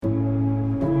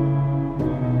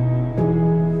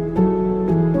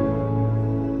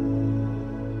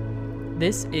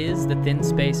This is the Thin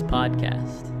Space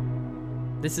Podcast.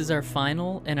 This is our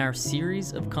final in our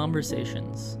series of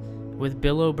conversations with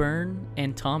Bill O'Byrne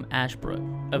and Tom Ashbrook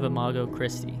of Imago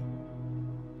Christi.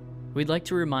 We'd like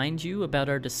to remind you about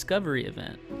our Discovery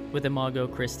event with Imago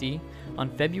Christi on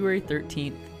February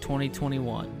 13th,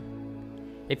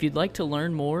 2021. If you'd like to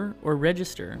learn more or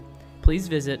register, please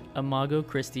visit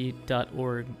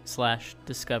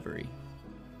imagochristi.org/discovery.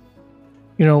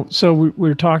 You know, so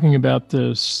we're talking about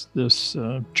this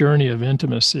journey of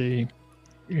intimacy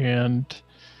and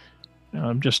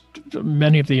just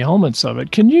many of the elements of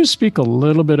it. Can you speak a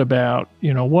little bit about,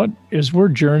 what, as we're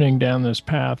journeying down this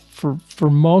path, for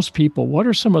most people, what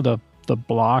are some of the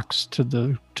blocks to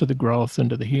the growth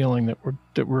and to the healing that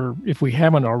we're if we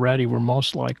haven't already, we're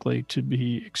most likely to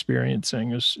be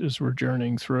experiencing as we're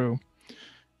journeying through?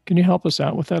 Can you help us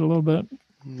out with that a little bit?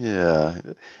 Yeah.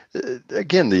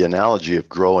 Again, the analogy of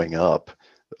growing up,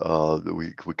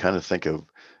 we kind of think of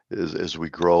as we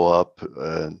grow up,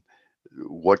 and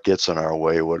what gets in our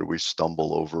way, what do we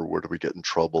stumble over, what do we get in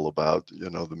trouble about,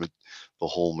 the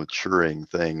whole maturing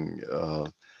thing.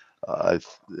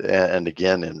 And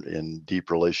again, in deep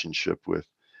relationship with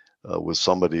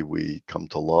somebody we come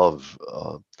to love,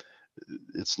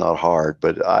 it's not hard,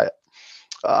 but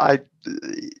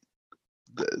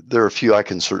there are a few I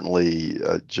can certainly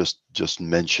just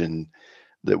mention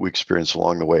that we experience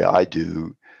along the way. I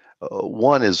do.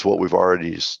 One is what we've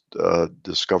already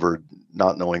discovered,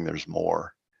 not knowing there's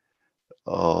more.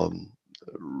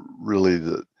 Really,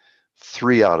 the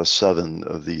 3 out of 7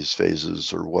 of these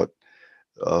phases are what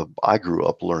I grew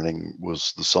up learning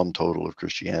was the sum total of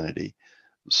Christianity.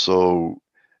 So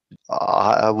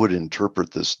I would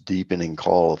interpret this deepening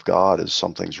call of God as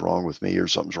something's wrong with me or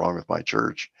something's wrong with my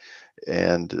church.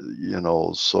 And,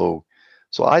 so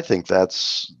I think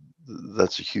that's a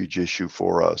huge issue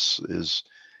for us is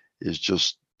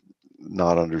just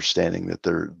not understanding that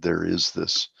there is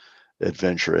this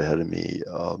adventure ahead of me.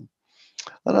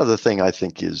 Another thing I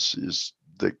think is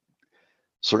that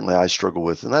certainly I struggle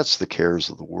with, and that's the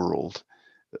cares of the world.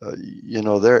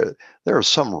 There are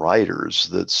some writers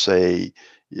that say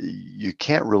you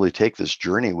can't really take this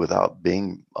journey without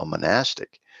being a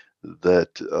monastic.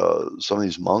 That some of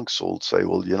these monks will say,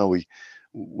 well,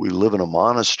 we live in a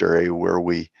monastery where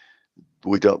we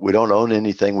don't own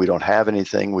anything, we don't have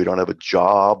anything, we don't have a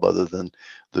job other than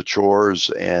the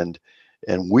chores, and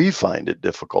we find it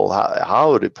difficult. How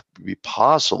would it be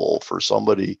possible for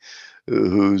somebody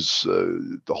who's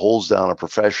holds down a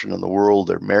profession in the world,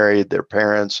 they're married, their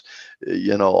parents,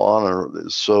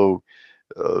 so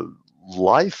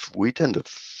life, we tend to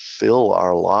fill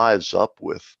our lives up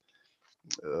with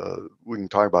we can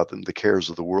talk about the cares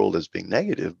of the world as being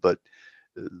negative, but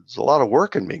there's a lot of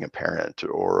work in being a parent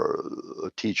or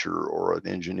a teacher or an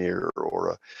engineer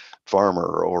or a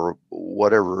farmer or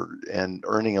whatever, and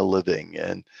earning a living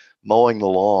and mowing the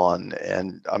lawn,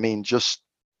 and just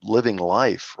living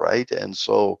life, right? And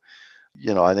so,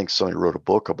 I think somebody wrote a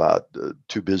book about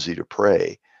too busy to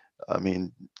pray.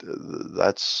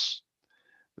 That's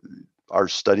our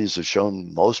studies have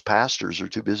shown most pastors are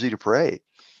too busy to pray.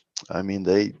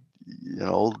 They,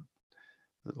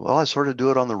 I sort of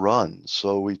do it on the run.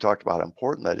 So we talked about how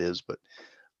important that is, but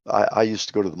I used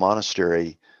to go to the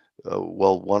monastery.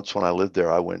 Once when I lived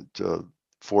there, I went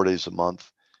 4 days a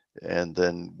month. And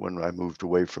then when I moved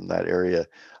away from that area,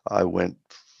 I went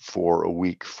for a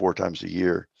week, 4 times a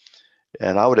year.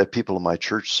 And I would have people in my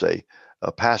church say,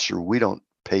 Pastor, we don't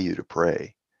pay you to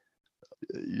pray.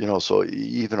 So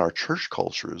even our church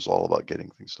culture is all about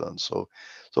getting things done. So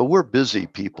we're busy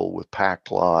people with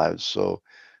packed lives. So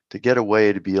to get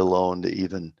away, to be alone, to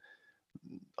even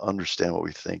understand what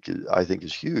we think, I think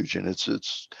is huge. And it's a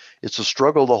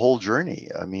struggle the whole journey.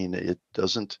 I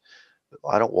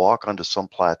don't walk onto some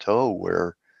plateau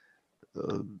where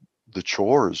the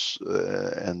chores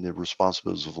and the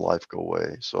responsibilities of life go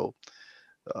away. So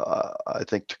I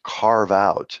think to carve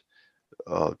out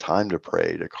time to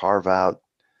pray, to carve out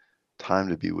time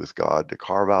to be with God, to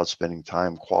carve out spending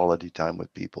quality time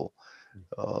with people,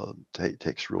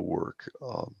 takes real work.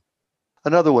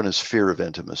 Another one is fear of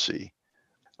intimacy.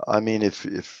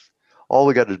 If all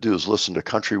we got to do is listen to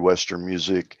country western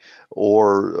music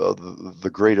or the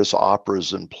greatest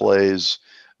operas and plays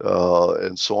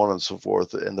and so on and so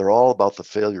forth, and they're all about the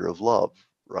failure of love,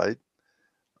 right?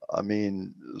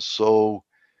 So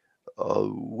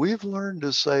we've learned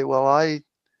to say,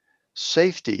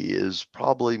 safety is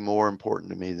probably more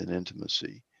important to me than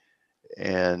intimacy,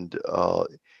 and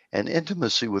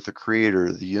intimacy with the creator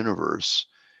of the universe.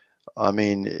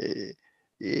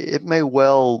 It may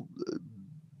well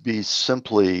be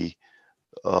simply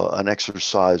an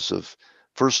exercise of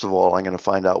first of all, I'm going to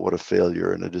find out what a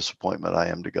failure and a disappointment I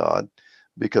am to God,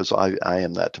 because I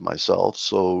am that to myself.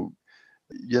 So,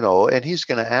 and he's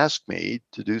going to ask me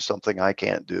to do something I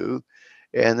can't do.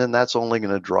 And then that's only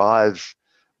going to drive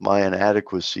my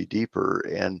inadequacy deeper.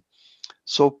 And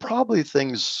so probably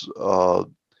things for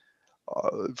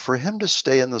him to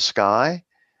stay in the sky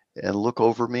and look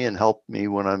over me and help me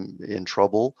when I'm in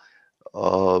trouble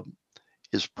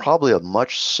is probably a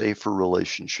much safer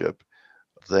relationship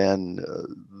than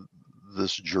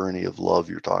this journey of love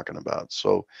you're talking about.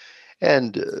 So,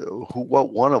 and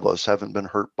what one of us haven't been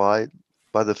hurt by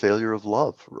the failure of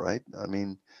love, right? I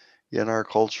mean, in our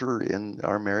culture, in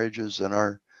our marriages, in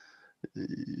our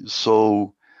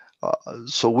so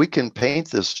we can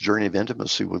paint this journey of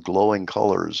intimacy with glowing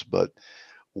colors, but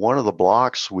one of the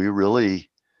blocks we really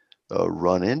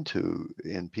run into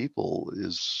in people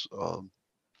is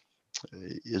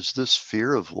this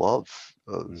fear of love,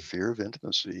 fear of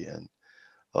intimacy, and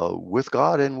with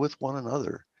God and with one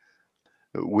another.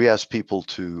 We ask people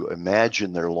to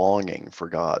imagine their longing for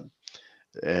God.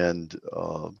 And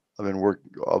I've been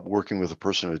working with a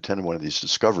person who attended one of these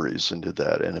discoveries and did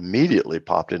that, and immediately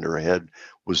popped into her head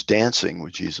was dancing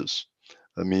with Jesus.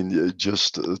 I mean,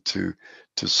 just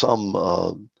to some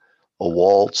a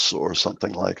waltz or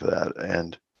something like that.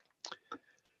 And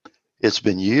it's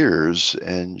been years,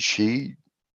 and she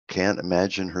can't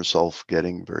imagine herself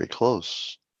getting very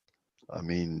close. I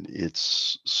mean,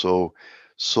 it's so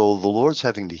the Lord's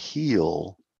having to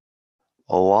heal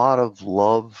a lot of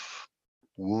love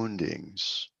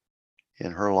woundings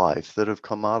in her life that have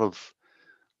come out of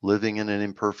living in an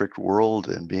imperfect world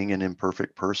and being an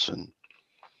imperfect person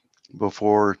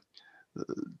before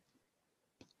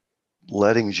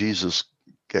letting Jesus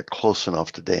get close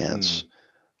enough to dance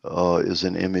is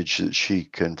an image that she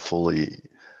can fully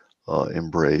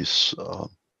embrace.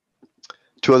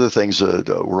 Two other things that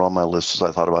were on my list as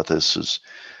I thought about this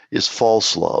is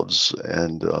false loves,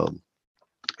 and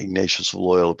Ignatius of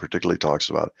Loyola particularly talks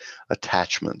about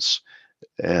attachments.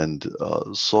 And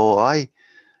so I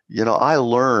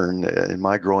learned in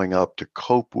my growing up to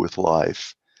cope with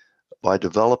life by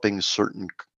developing certain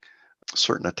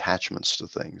attachments to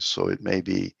things. So it may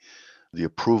be the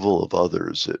approval of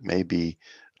others, it may be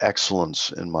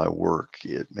excellence in my work,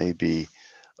 it may be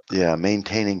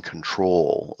maintaining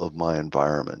control of my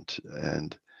environment.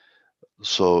 And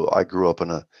so I grew up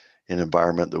in an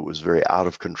environment that was very out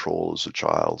of control as a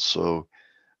child. So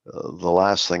the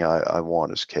last thing I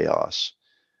want is chaos.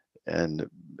 And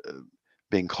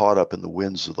being caught up in the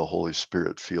winds of the Holy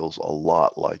Spirit feels a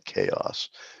lot like chaos.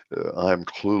 I'm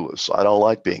clueless. I don't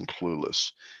like being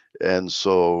clueless. And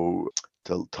so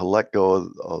to let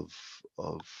go of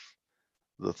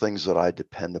the things that I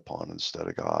depend upon instead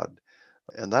of God.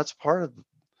 And that's part of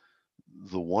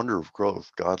the wonder of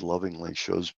growth. God lovingly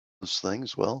shows us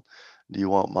things. Well, do you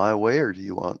want my way, or do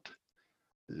you want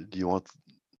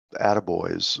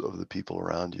attaboys of the people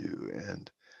around you? And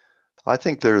I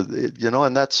think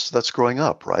and that's growing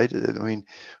up, right? I mean,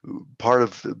 part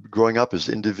of growing up is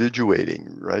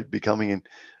individuating, right? Becoming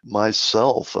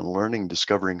myself and learning,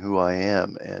 discovering who I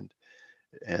am, and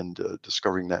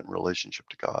discovering that in relationship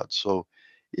to God. So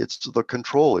it's the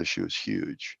control issue is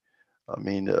huge. I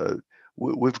mean,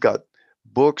 we've got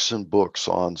books and books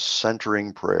on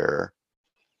centering prayer,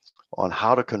 on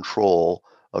how to control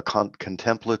a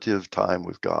contemplative time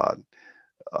with God.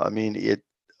 I mean, it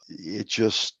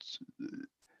just,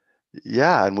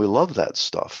 and we love that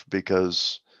stuff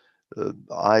because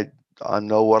I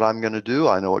know what I'm going to do.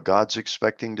 I know what God's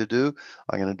expecting to do.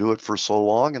 I'm going to do it for so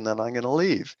long, and then I'm going to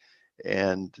leave.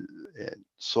 And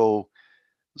so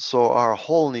our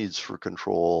whole needs for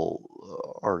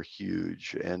control are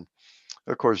huge. And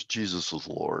of course, Jesus is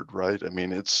Lord, right? I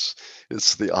mean, it's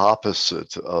the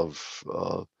opposite of,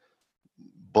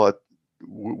 but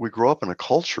we grow up in a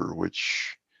culture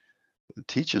which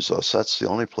teaches us that's the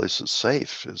only place that's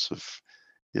safe, is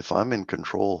if I'm in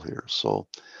control here. So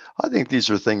I think these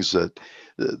are things that,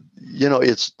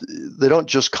 they don't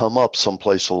just come up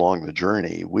someplace along the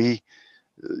journey. We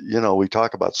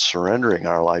talk about surrendering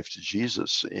our life to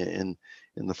Jesus in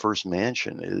the first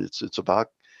mansion. It's about,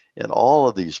 in all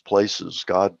of these places,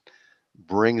 God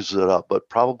brings it up, but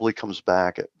probably comes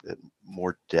back at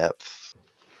more depth.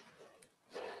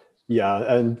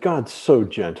 Yeah, and God's so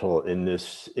gentle in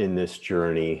this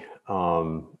journey,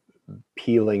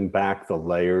 peeling back the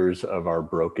layers of our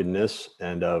brokenness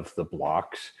and of the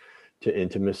blocks to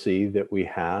intimacy that we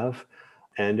have.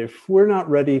 And if we're not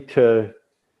ready to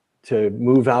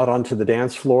move out onto the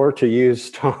dance floor, to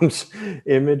use Tom's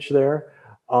image there,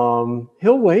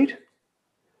 he'll wait.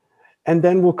 And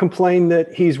then we'll complain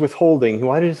that he's withholding.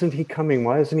 Why isn't he coming?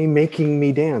 Why isn't he making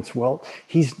me dance? Well,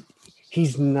 he's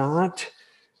not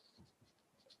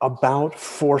about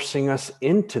forcing us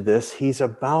into this. He's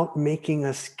about making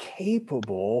us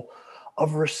capable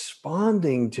of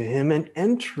responding to him and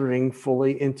entering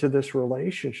fully into this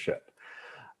relationship.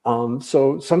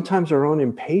 So sometimes our own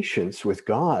impatience with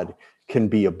God can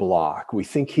be a block. We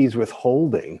think he's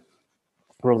withholding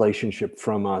relationship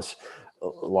from us,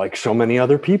 like so many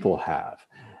other people have,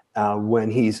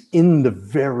 when he's in the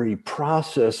very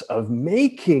process of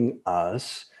making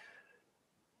us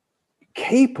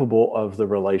capable of the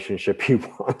relationship he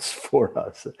wants for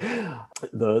us.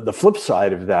 The flip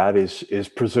side of that is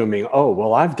presuming, oh,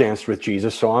 well, I've danced with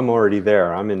Jesus, so I'm already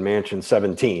there. I'm in mansion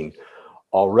 17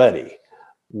 already.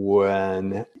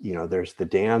 When, there's the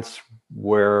dance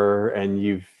where, and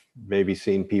you've maybe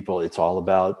seen people, it's all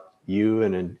about you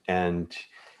and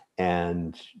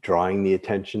drawing the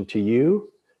attention to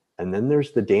you. And then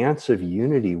there's the dance of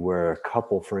unity where a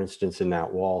couple, for instance, in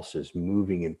that waltz is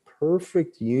moving in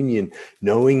perfect union,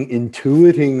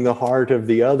 intuiting the heart of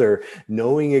the other,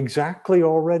 knowing exactly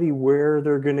already where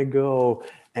they're going to go.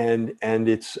 And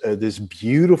it's this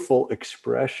beautiful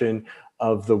expression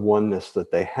of the oneness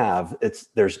that they have.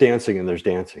 There's dancing and there's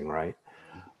dancing, right?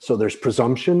 So there's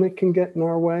presumption that can get in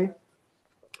our way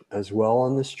as well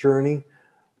on this journey.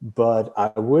 But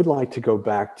I would like to go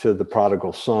back to the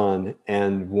prodigal son.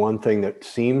 And one thing that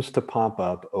seems to pop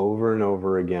up over and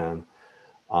over again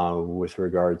with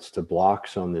regards to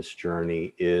blocks on this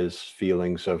journey is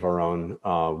feelings of our own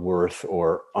worth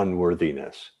or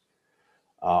unworthiness.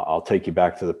 I'll take you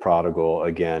back to the prodigal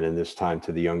again, and this time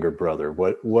to the younger brother.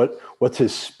 What's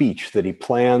his speech that he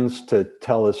plans to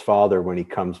tell his father when he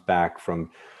comes back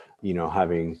from,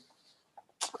 having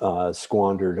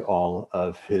squandered all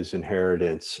of his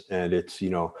inheritance? And it's,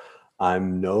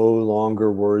 I'm no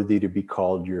longer worthy to be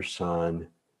called your son.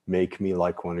 Make me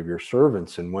like one of your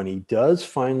servants. And when he does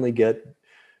finally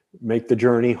make the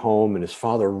journey home, and his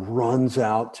father runs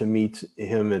out to meet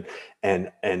him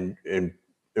and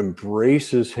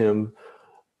embraces him,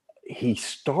 he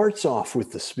starts off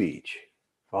with the speech,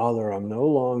 Father, I'm no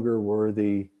longer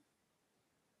worthy.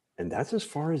 And that's as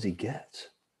far as he gets.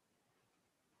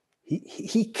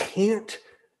 He can't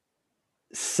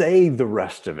say the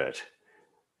rest of it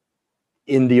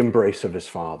in the embrace of his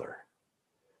father.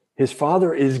 His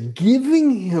father is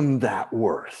giving him that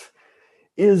worth,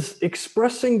 is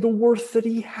expressing the worth that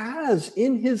he has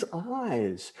in his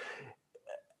eyes.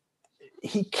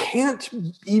 He can't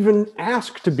even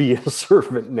ask to be a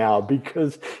servant now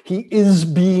because he is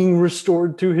being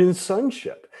restored to his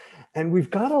sonship. And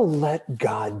we've got to let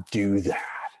God do that.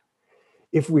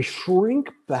 If we shrink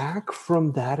back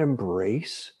from that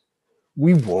embrace,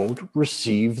 we won't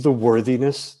receive the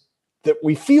worthiness that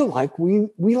we feel like we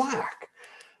lack,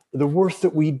 the worth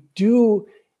that we do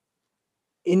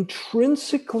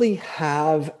intrinsically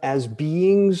have as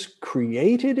beings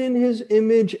created in his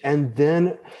image, and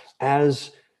then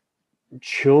as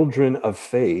children of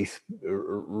faith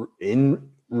in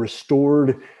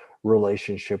restored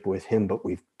relationship with him. But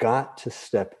we've got to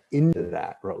step into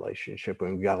that relationship,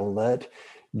 and we've got to let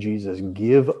Jesus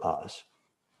give us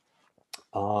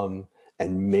and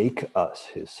make us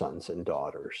his sons and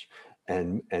daughters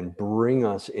and bring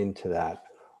us into that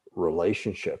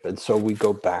relationship. And so we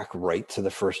go back right to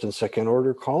the first and second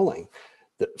order calling,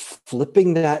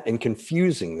 flipping that and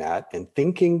confusing that and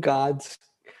thinking God's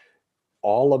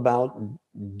all about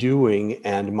doing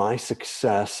and my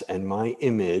success and my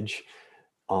image,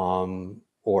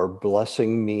 or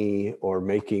blessing me or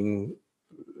making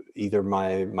either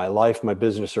my life, my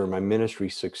business, or my ministry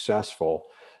successful,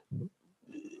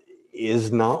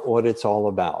 is not what it's all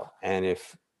about. And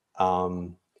if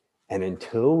and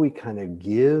until we kind of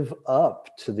give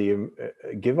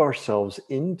ourselves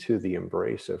into the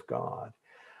embrace of God,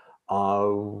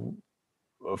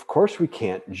 of course we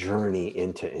can't journey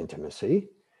into intimacy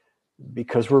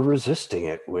because we're resisting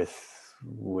it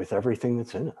with everything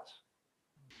that's in us.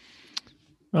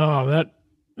 Oh,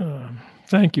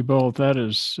 thank you both. That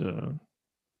is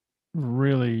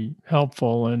really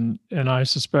helpful, and I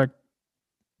suspect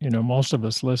most of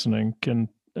us listening can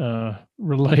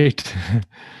relate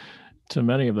to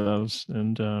many of those.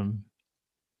 And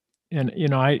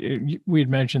we had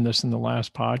mentioned this in the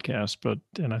last podcast,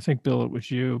 and I think, Bill, it was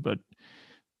you, but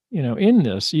in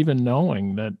this, even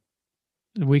knowing that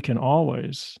we can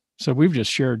always, so we've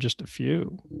just shared just a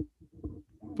few,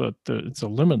 but it's a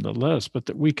limited list, but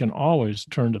that we can always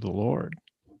turn to the Lord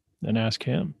and ask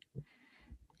him,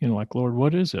 like, Lord,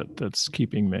 what is it that's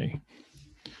keeping me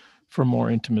from more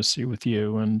intimacy with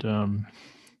you? And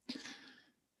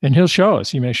And he'll show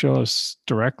us. He may show us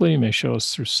directly. He may show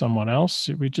us through someone else.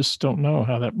 We just don't know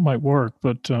how that might work.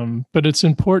 But it's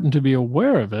important to be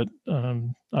aware of it.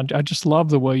 I just love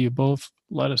the way you both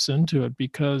led us into it,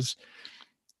 because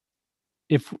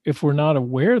if we're not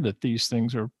aware that these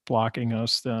things are blocking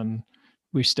us, then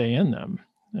we stay in them.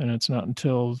 And it's not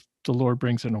until the Lord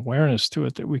brings an awareness to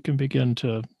it that we can begin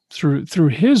to, through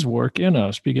His work in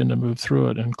us, begin to move through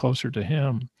it and closer to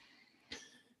Him.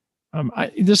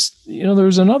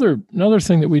 There's another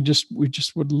thing that we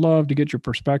just would love to get your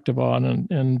perspective on,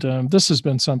 and this has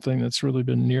been something that's really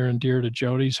been near and dear to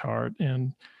Jody's heart.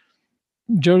 And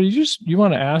Jody, you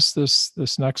want to ask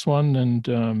this next one,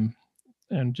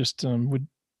 and just would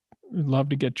love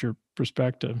to get your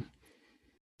perspective.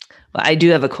 Well, I do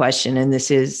have a question, and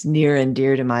this is near and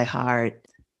dear to my heart.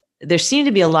 There seem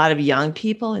to be a lot of young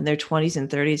people in their 20s and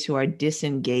 30s who are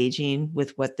disengaging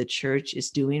with what the church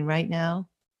is doing right now.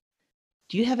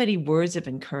 Do you have any words of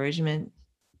encouragement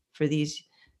for these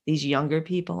younger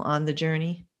people on the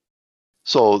journey?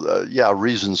 So,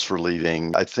 reasons for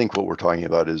leaving. I think what we're talking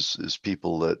about is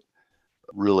people that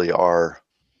really are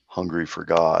hungry for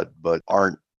God, but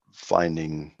aren't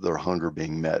finding their hunger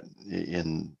being met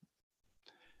in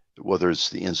whether it's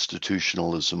the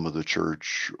institutionalism of the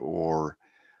church or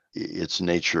its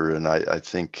nature. And I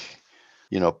think,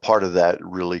 part of that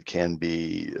really can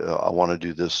be, I want to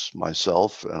do this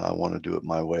myself and I want to do it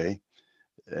my way.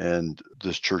 And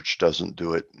this church doesn't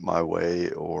do it my way,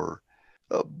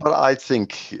 but I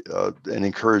think an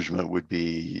encouragement would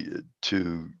be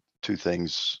two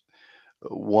things.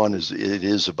 One is it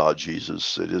is about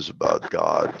Jesus. It is about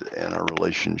God and our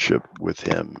relationship with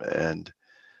Him, and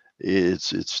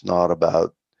it's not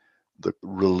about the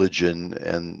religion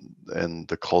and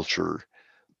the culture.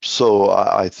 So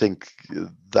I think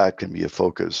that can be a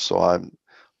focus. So I'm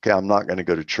not going to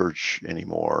go to church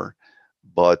anymore,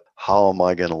 but how am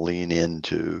I going to lean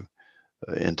into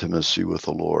intimacy with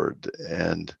the Lord,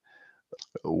 and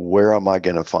where am I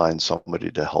going to find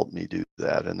somebody to help me do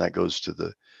that? And that goes to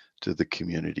the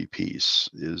community piece.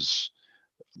 Is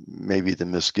maybe the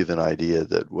misgiven idea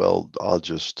that, well,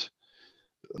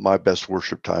 my best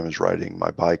worship time is riding my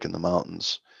bike in the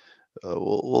mountains.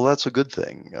 Well, that's a good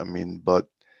thing. I mean, but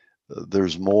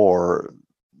there's more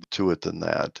to it than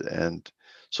that. And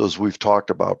so as we've talked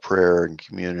about prayer and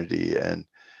community and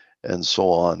so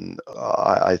on,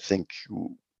 I think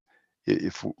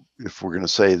if we're going to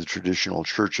say the traditional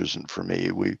church isn't for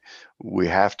me, we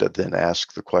have to then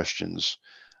ask the questions: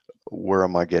 where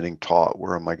am I getting taught?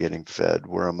 Where am I getting fed?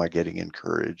 Where am I getting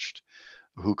encouraged?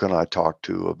 Who can I talk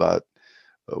to about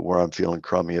where I'm feeling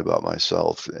crummy about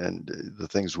myself? And the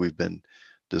things we've been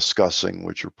discussing,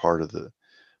 which are part of the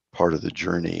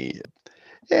journey.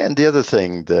 And the other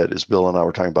thing that, as Bill and I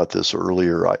were talking about this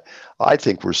earlier, I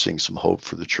think we're seeing some hope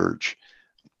for the church.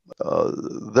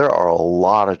 There are a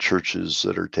lot of churches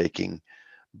that are taking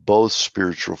both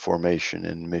spiritual formation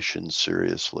and mission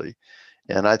seriously.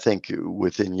 And I think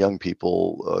within young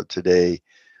people today,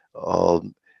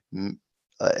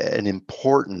 an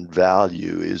important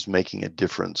value is making a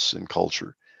difference in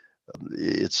culture.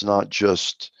 It's not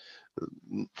just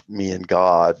me and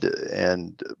God,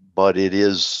 but it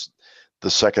is the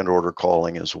second order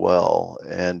calling as well.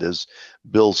 And as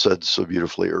Bill said so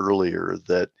beautifully earlier,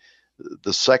 that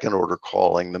the second order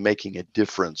calling, the making a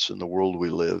difference in the world we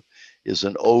live, is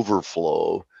an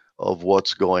overflow of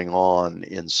what's going on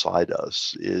inside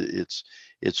us.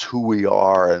 It's who we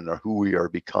are and who we are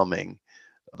becoming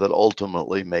that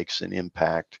ultimately makes an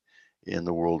impact in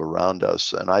the world around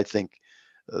us. And I think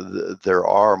there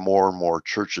are more and more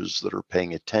churches that are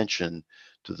paying attention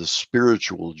to the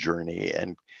spiritual journey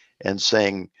and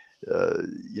saying,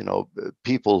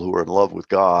 people who are in love with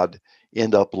God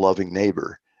end up loving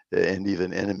neighbor and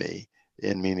even enemy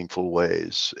in meaningful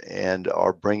ways, and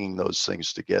are bringing those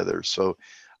things together. So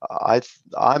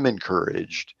I'm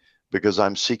encouraged because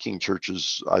I'm seeing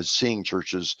churches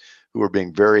who are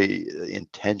being very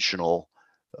intentional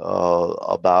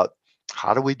about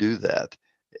how do we do that,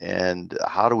 and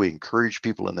how do we encourage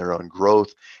people in their own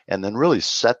growth, and then really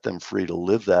set them free to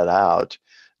live that out,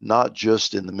 not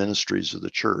just in the ministries of the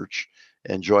church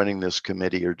and joining this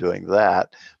committee or doing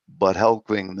that, but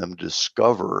helping them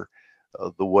discover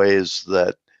the ways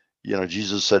that,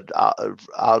 Jesus said,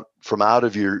 out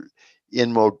of your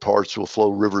inmost parts will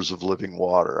flow rivers of living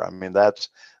water. I mean, that's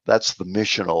the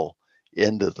missional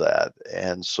end of that.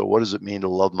 And so what does it mean to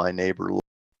love my neighbor?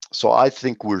 So I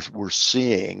think we're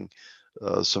seeing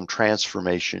some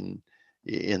transformation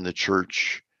in the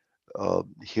church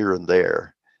here and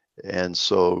there. And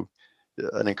so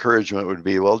an encouragement would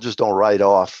be, well, just don't write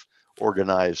off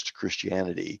organized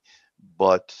Christianity,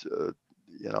 but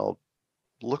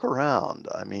look around.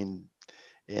 I mean,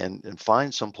 and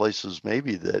find some places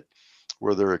maybe that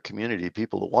where there are a community of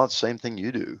people that want the same thing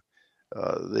you do.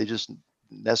 They just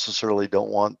necessarily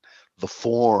don't want the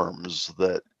forms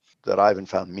that I haven't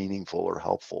found meaningful or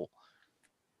helpful.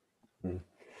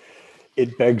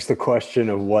 It begs the question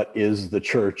of what is the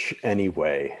church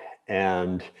anyway?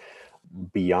 And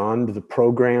beyond the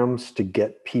programs to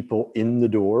get people in the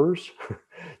doors,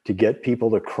 to get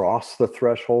people to cross the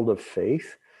threshold of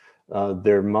faith,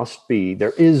 there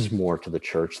is more to the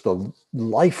church. The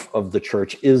life of the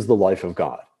church is the life of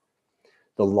God.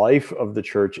 The life of the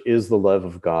church is the love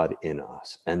of God in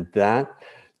us. And that,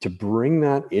 to bring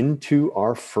that into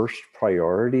our first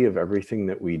priority of everything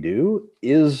that we do,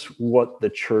 is what the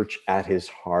church at his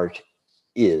heart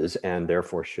is and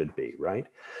therefore should be, right?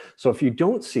 So if you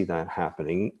don't see that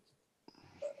happening,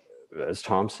 as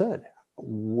Tom said,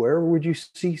 where would you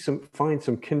find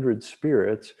some kindred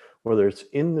spirits, whether it's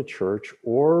in the church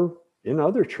or in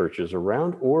other churches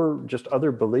around, or just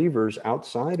other believers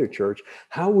outside of church?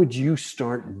 How would you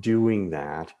start doing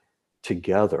that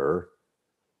together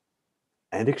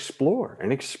and explore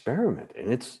and experiment?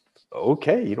 And it's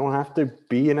okay. You don't have to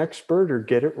be an expert or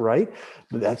get it right.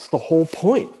 But that's the whole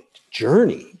point.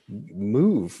 Journey,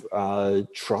 move,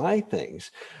 try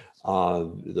things.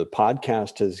 The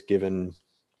podcast has given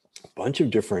a bunch of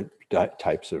different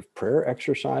types of prayer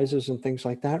exercises and things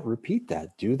like that. Repeat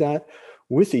that. Do that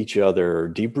with each other.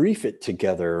 Debrief it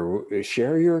together.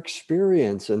 Share your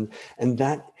experience, and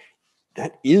that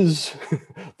is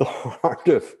the heart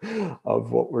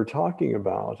of what we're talking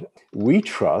about. We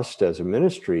trust as a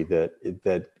ministry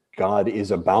that God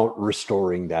is about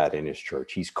restoring that in his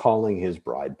church. He's calling his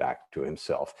bride back to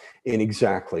himself in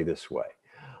exactly this way.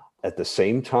 At the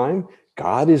same time,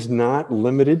 God is not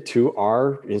limited to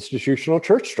our institutional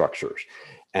church structures.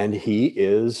 And he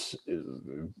is,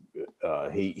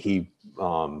 he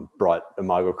brought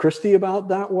Imago Christi about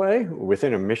that way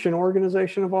within a mission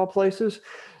organization of all places.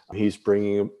 He's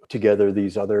bringing together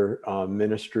these other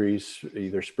ministries,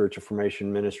 either spiritual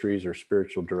formation ministries or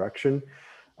spiritual direction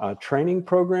training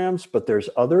programs, but there's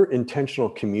other intentional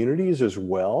communities as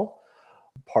well.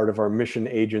 Part of our mission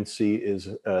agency is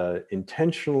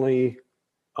intentionally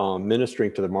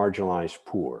ministering to the marginalized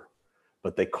poor,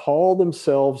 but they call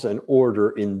themselves an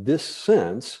order in this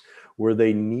sense, where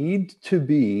they need to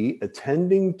be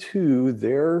attending to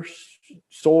their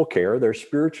soul care, their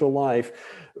spiritual life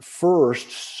first,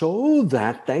 so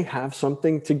that they have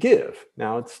something to give.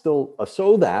 Now, it's still a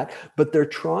so that, but they're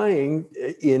trying,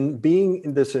 in being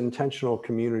in this intentional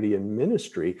community and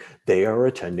ministry, they are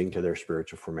attending to their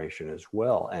spiritual formation as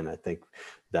well. And I think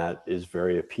that is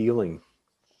very appealing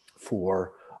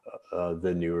for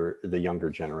the younger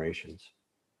generations.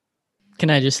 Can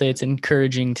I just say it's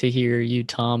encouraging to hear you,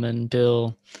 Tom and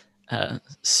Bill,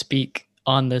 speak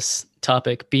on this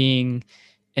topic, being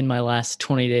in my last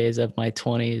 20 days of my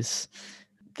 20s,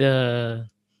 the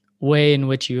way in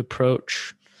which you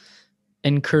approach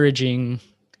encouraging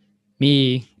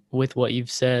me with what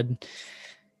you've said.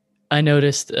 I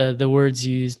noticed the words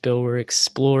you used, Bill, were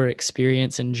explore,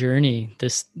 experience, and journey.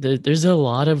 There's a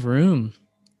lot of room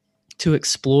to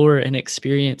explore and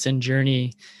experience and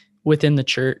journey within the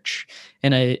church.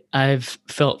 And I've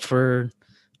felt for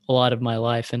a lot of my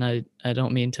life, and I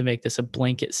don't mean to make this a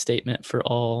blanket statement for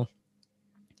all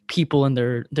people in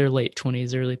their late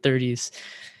 20s, early 30s,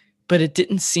 but it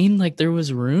didn't seem like there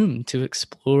was room to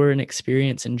explore and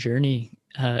experience and journey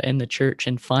in the church.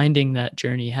 And finding that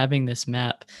journey, having this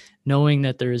map, knowing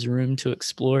that there is room to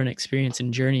explore and experience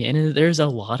and journey, and there's a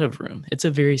lot of room. It's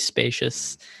a very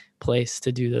spacious place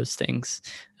to do those things,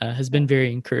 has been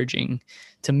very encouraging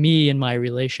to me in my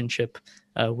relationship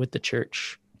with the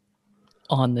church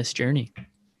on this journey.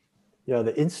 Yeah,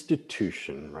 the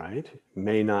institution, right,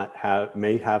 may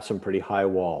have some pretty high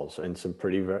walls and some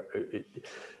pretty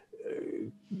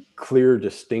clear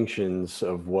distinctions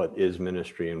of what is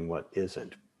ministry and what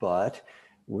isn't. But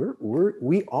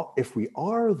if we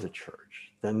are the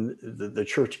church, then the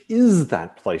church is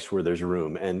that place where there's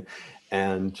room,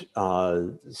 and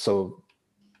so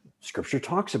Scripture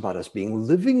talks about us being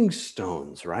living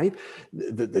stones, right?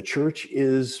 The church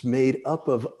is made up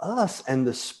of us and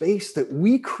the space that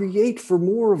we create for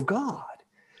more of God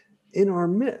in our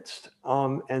midst.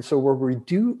 And so where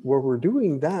we're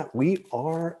doing that, we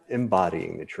are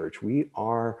embodying the church. We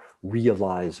are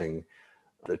realizing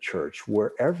the church,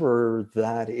 wherever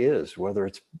that is, whether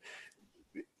it's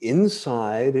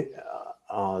inside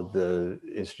the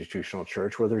institutional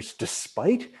church, whether it's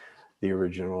despite the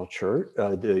original church,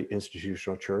 the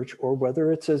institutional church, or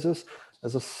whether it's as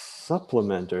a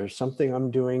supplement or something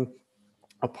I'm doing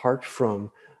apart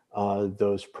from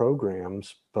those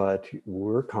programs, but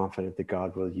we're confident that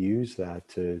God will use that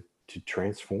to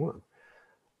transform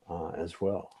as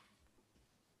well.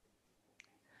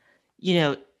 You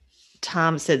know,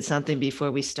 Tom said something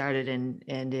before we started,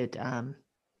 and it,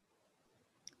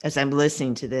 as I'm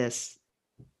listening to this,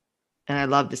 and I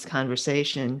love this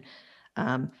conversation.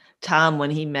 Tom, when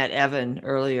he met Evan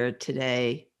earlier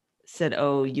today, said,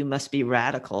 "Oh, you must be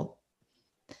radical."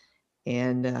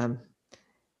 And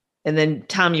then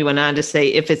Tom, you went on to say,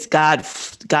 if it's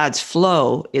God's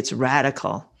flow, it's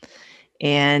radical.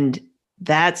 And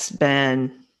that's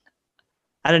been,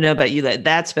 I don't know about you,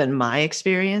 that's been my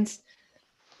experience.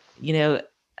 You know,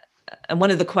 and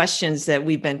one of the questions that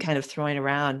we've been kind of throwing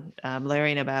around,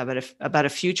 Larry and about a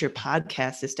future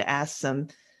podcast, is to ask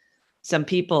some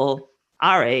people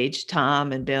our age,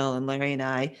 Tom and Bill and Larry and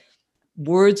I,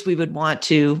 words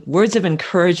of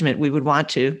encouragement we would want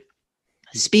to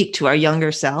speak to our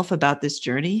younger self about this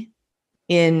journey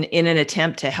in an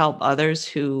attempt to help others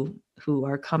who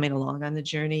are coming along on the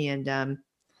journey.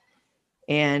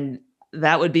 And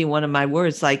that would be one of my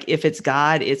words. Like, if it's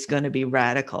God, it's going to be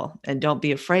radical, and don't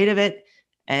be afraid of it,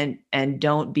 and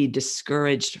don't be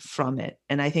discouraged from it.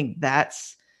 And I think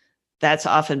that's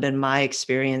often been my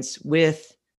experience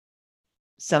with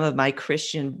some of my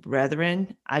Christian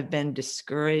brethren. I've been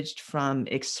discouraged from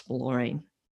exploring,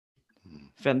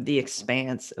 from the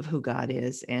expanse of who God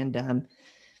is. And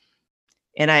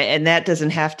that doesn't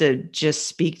have to just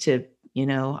speak to,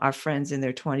 our friends in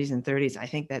their 20s and 30s. I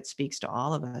think that speaks to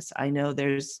all of us. I know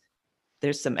there's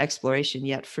some exploration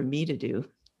yet for me to do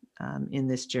in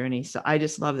this journey. So I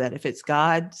just love that. If it's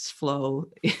God's flow,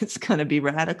 it's going to be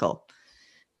radical,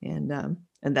 and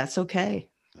that's okay.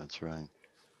 That's right.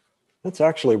 That's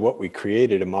actually what we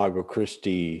created Imago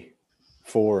Christi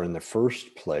for in the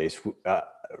first place,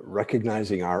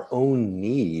 recognizing our own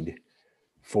need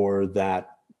for that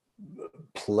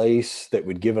place that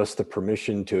would give us the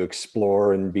permission to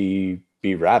explore and be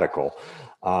radical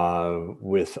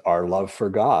with our love for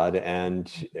God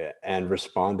and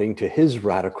responding to his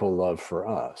radical love for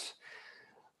us.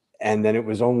 And then it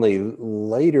was only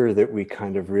later that we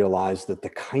kind of realized that the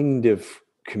kind of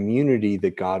community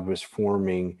that God was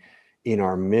forming in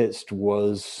our midst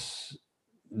was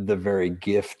the very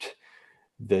gift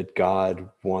that God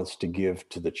wants to give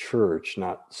to the church,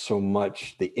 not so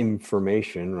much the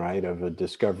information, right, of a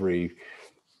discovery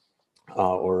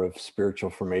or of spiritual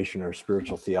formation or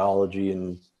spiritual theology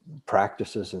and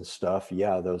practices and stuff.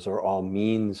 Yeah, those are all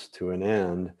means to an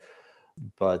end.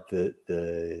 But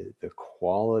the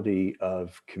quality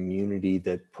of community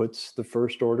that puts the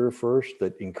first order first,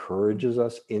 that encourages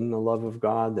us in the love of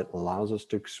God, that allows us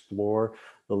to explore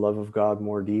the love of God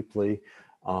more deeply,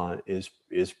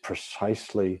 is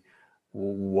precisely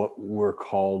what we're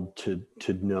called to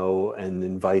know and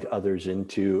invite others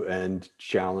into, and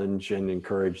challenge and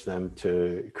encourage them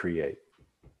to create.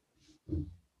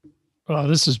 Well,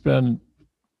 this has been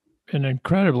an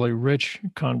incredibly rich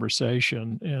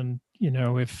conversation, and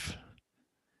if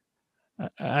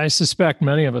I suspect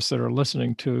many of us that are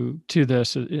listening to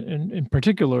this, in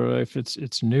particular, if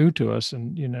it's new to us,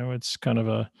 and it's kind of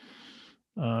a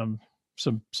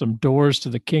some doors to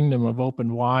the kingdom have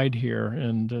opened wide here,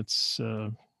 and it's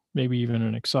maybe even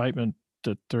an excitement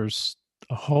that there's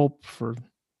a hope for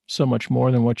so much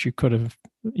more than what you could have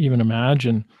even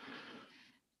imagined.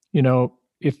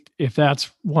 If that's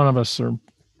one of us or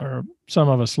some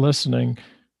of us listening,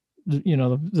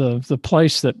 the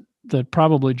place that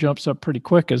probably jumps up pretty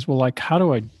quick is, well, like, how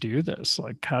do I do this?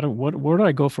 Like, where do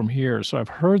I go from here? So I've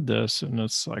heard this, and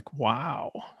it's like,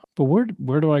 wow, but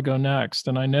where do I go next?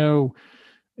 And I know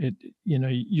it,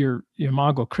 your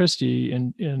Imago Christi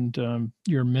and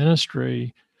your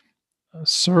ministry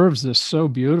serves this so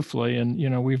beautifully.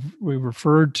 And we've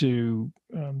referred to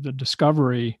the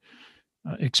discovery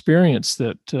experience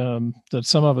that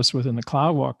some of us within the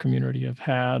CloudWalk community have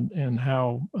had, and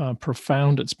how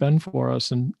profound it's been for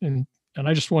us. And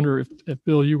I just wonder if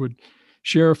Bill, you would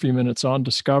share a few minutes on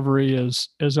discovery as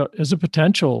a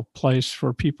potential place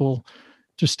for people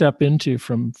to step into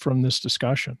from this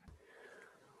discussion.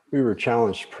 We were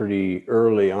challenged pretty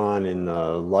early on in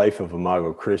the life of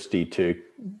Imago Christi to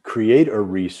create a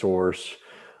resource,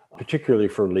 particularly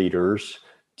for leaders,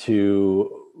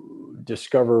 to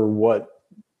discover what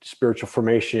spiritual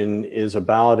formation is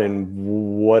about and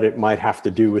what it might have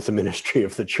to do with the ministry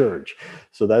of the church.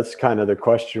 So that's kind of the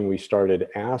question we started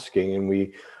asking. And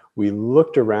we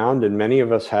looked around, and many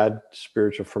of us had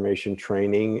spiritual formation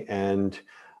training. And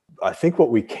I think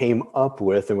what we came up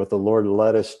with, and what the Lord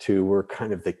led us to, were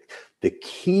kind of the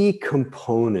key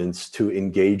components to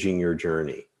engaging your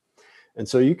journey. And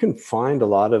so you can find a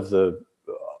lot of the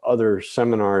other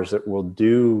seminars that will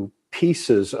do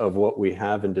pieces of what we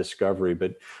have in Discovery,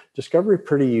 but Discovery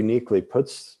pretty uniquely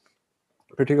puts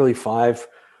particularly 5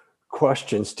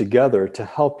 questions together to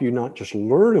help you not just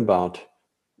learn about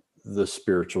the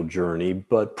spiritual journey,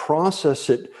 but process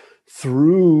it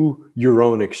through your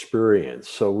own experience.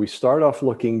 So we start off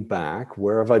looking back.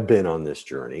 Where have I been on this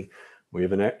journey? We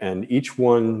have and each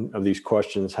one of these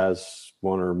questions has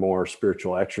one or more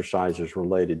spiritual exercises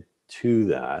related to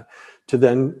that, to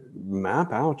then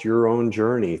map out your own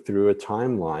journey through a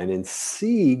timeline and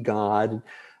see God,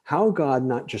 how God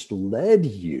not just led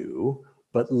you,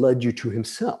 but led you to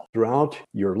himself throughout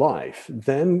your life.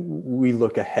 Then we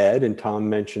look ahead, and Tom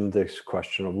mentioned this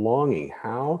question of longing.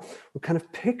 What kind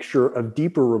of picture of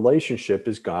deeper relationship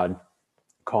is God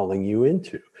calling you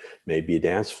into? Maybe a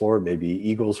dance floor, maybe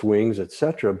eagle's wings,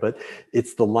 etc. But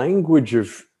it's the language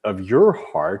of your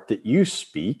heart that you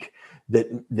speak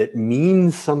that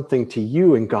means something to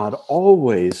you, and God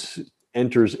always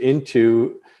enters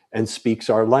into and speaks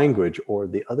our language, or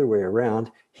the other way around.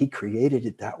 He created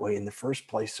it that way in the first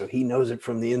place, so he knows it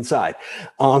from the inside.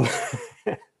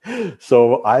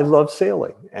 So I love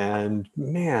sailing, and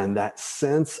man, that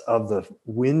sense of the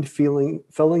wind filling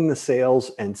the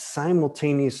sails and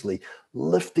simultaneously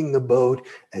lifting the boat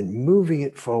and moving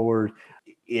it forward,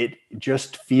 it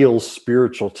just feels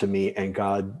spiritual to me, and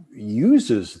God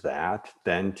uses that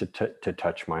then to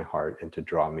touch my heart and to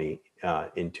draw me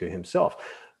into himself.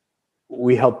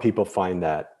 We help people find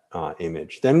that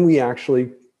image. Then we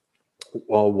actually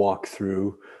walk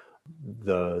through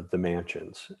the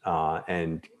mansions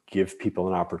and give people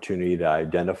an opportunity to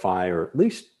identify, or at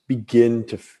least begin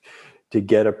to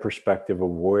get a perspective of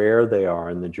where they are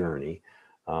in the journey.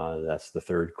 That's the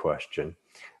third question.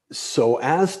 So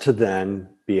as to then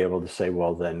be able to say,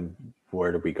 well, then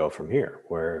where do we go from here?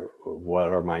 What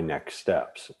are my next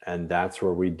steps? And that's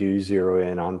where we do zero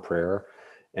in on prayer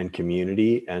and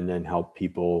community, and then help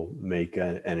people make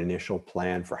an initial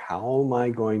plan for how am I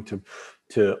going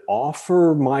to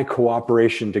offer my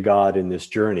cooperation to God in this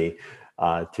journey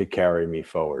to carry me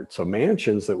forward. So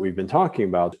mansions that we've been talking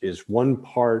about is one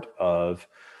part of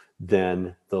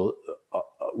then the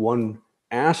one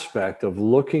aspect of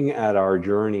looking at our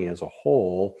journey as a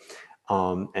whole,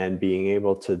 and being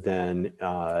able to then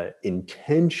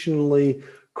intentionally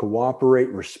cooperate,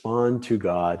 respond to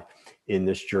God in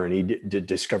this journey.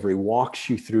 Discovery walks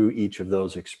you through each of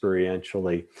those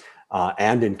experientially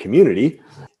and in community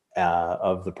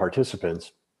of the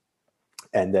participants,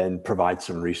 and then provide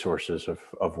some resources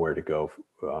of where to go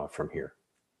from here.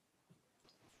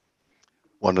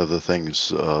 One of the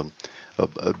things,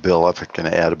 Bill, if I can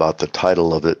add about the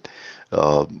title of it,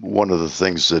 one of the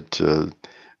things that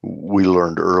we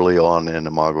learned early on in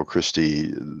Imago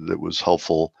Christi that was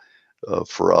helpful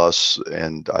for us,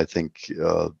 and I think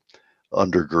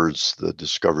undergirds the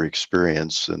discovery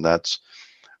experience, and that's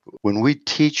when we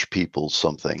teach people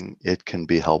something, it can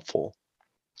be helpful.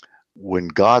 When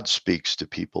God speaks to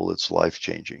people, it's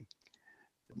life-changing.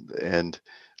 And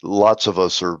lots of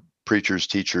us are preachers,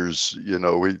 teachers,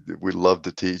 we love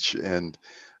to teach,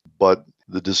 but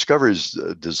the discovery is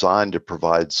designed to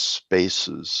provide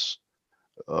spaces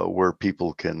where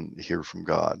people can hear from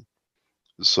God.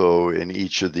 So in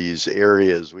each of these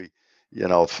areas,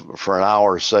 for an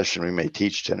hour session, we may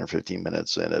teach 10 or 15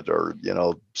 minutes in it, or,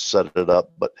 set it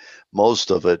up. But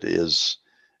most of it is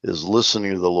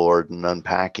listening to the Lord and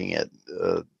unpacking it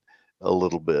a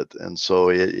little bit. And so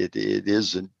it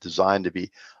is designed to be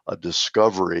a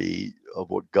discovery of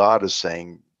what God is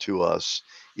saying to us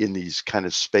in these kind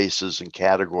of spaces and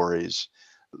categories.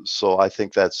 So I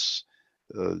think that's,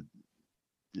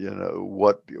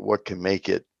 what can make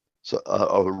it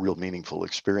a real meaningful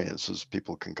experience is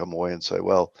people can come away and say,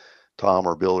 well, Tom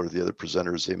or Bill or the other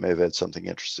presenters, they may have had something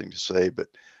interesting to say, but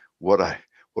what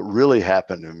really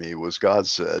happened to me was God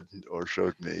said or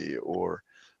showed me, or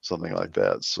something like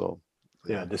that. So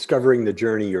yeah, discovering the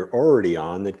journey you're already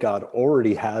on, that God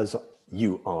already has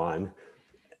you on,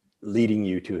 leading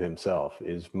you to himself,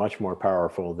 is much more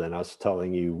powerful than us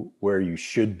telling you where you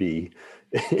should be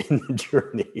in the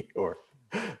journey.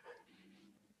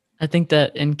 I think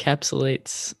that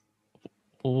encapsulates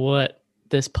what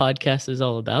this podcast is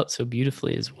all about so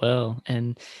beautifully as well.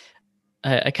 And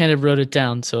I kind of wrote it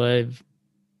down, so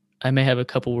I may have a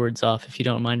couple words off if you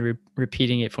don't mind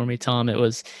repeating it for me, Tom. It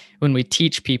was, when we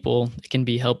teach people, it can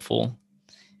be helpful.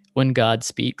 When God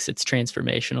speaks, it's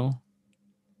transformational.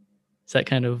 Is that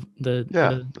kind of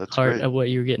the heart great. of what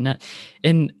you're getting at?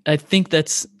 And I think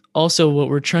that's also what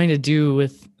we're trying to do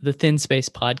with the Thin Space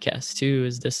podcast too,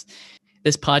 is this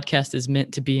podcast is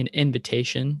meant to be an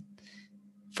invitation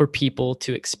for people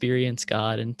to experience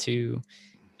God and to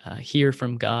hear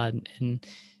from God. And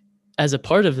as a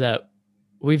part of that,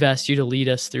 we've asked you to lead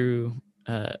us through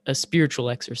a spiritual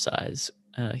exercise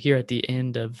here at the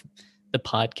end of the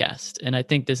podcast. And I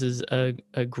think this is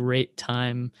a great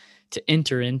time to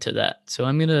enter into that. So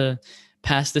I'm going to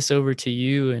pass this over to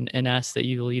you and ask that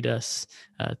you lead us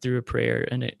through a prayer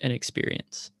and an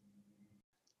experience.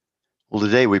 Well,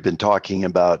 today we've been talking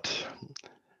about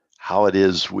how it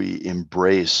is we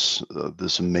embrace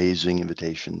this amazing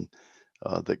invitation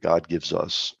that God gives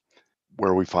us,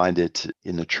 where we find it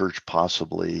in the church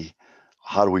possibly.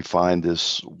 How do we find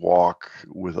this walk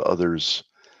with others?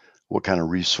 What kind of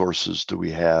resources do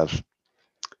we have?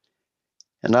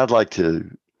 And I'd like to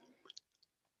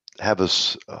have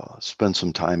us spend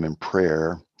some time in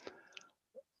prayer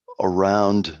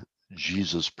around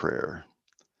Jesus' prayer,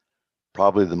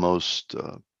 probably the most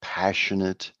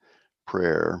passionate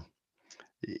prayer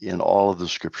in all of the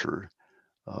scripture,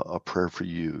 a prayer for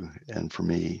you and for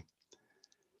me.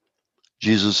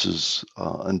 Jesus is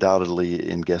undoubtedly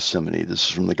in Gethsemane. This is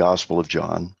from the Gospel of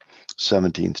John,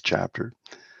 17th chapter.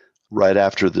 Right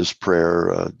after this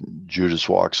prayer, Judas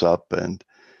walks up, and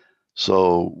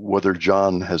so whether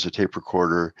John has a tape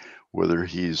recorder, whether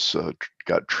he's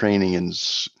got training in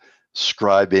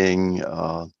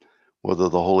scribing, whether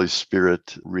the Holy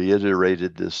Spirit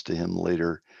reiterated this to him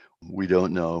later, we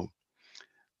don't know.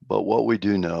 But what we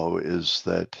do know is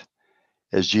that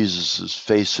as Jesus is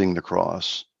facing the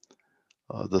cross,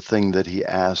 the thing that he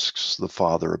asks the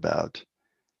Father about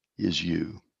is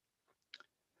you.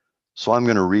 So I'm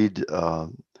going to read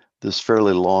this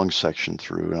fairly long section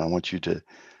through, and I want you to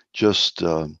just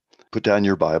put down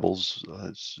your Bibles.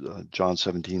 It's John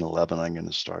 17:11. I'm going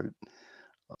to start,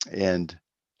 and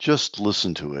just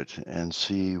listen to it and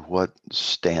see what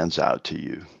stands out to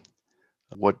you.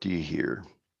 What do you hear?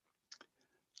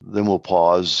 Then we'll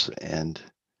pause, and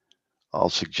I'll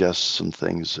suggest some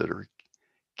things that are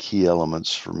key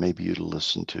elements for maybe you to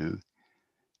listen to,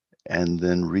 and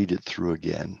then read it through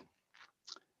again.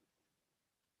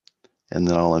 And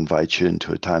then I'll invite you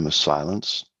into a time of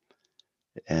silence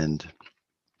and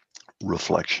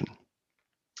reflection.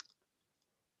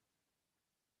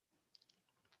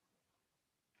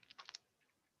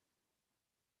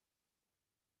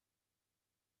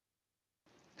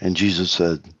 And Jesus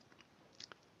said,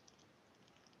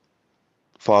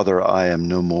 Father, I am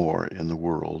no more in the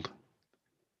world,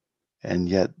 and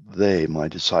yet they, my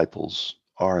disciples,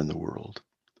 are in the world.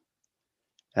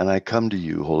 And I come to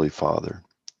you, Holy Father.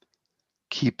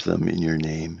 Keep them in your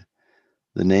name,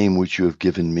 the name which you have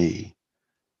given me,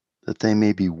 that they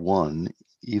may be one,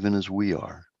 even as we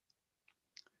are.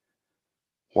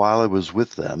 While I was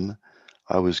with them,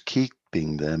 I was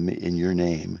keeping them in your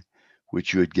name,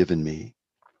 which you had given me,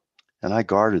 and I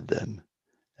guarded them,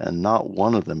 and not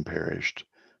one of them perished,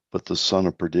 but the son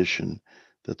of perdition,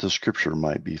 that the scripture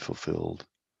might be fulfilled.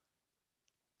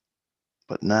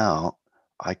 But now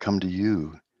I come to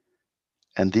you,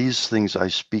 and these things I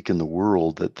speak in the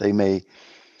world, that they may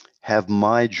have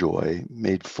my joy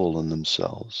made full in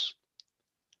themselves.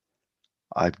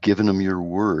 I've given them your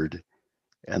word,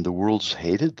 and the world's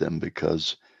hated them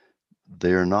because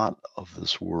they are not of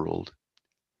this world,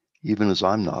 even as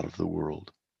I'm not of the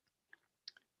world.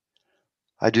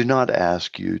 I do not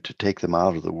ask you to take them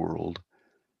out of the world,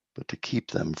 but to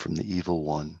keep them from the evil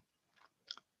one.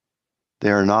 They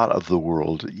are not of the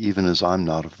world, even as I'm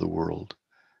not of the world.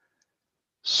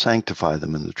 Sanctify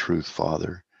them in the truth,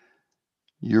 Father.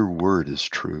 Your word is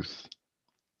truth.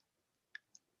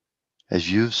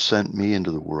 As you've sent me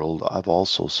into the world, I've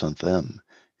also sent them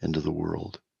into the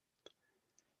world.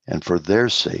 And for their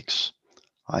sakes,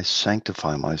 I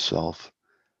sanctify myself,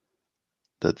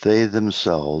 that they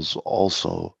themselves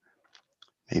also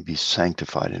may be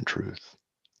sanctified in truth.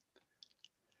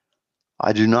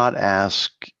 I do not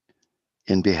ask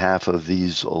in behalf of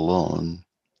these alone,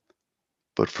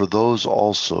 but for those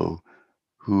also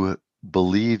who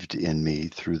believed in me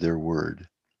through their word,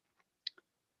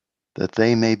 that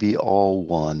they may be all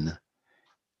one,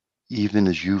 even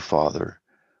as you, Father,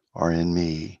 are in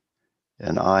me,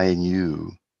 and I in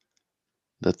you,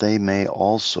 that they may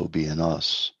also be in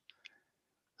us,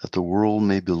 that the world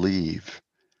may believe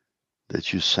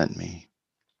that you sent me.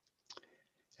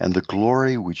 And the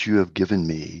glory which you have given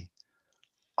me,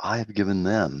 I have given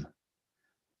them,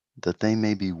 that they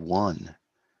may be one,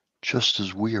 just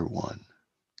as we are one.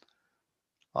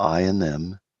 I in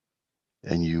them,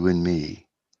 and you in me,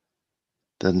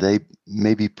 then they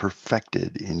may be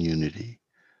perfected in unity,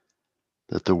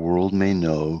 that the world may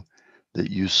know that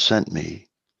you sent me,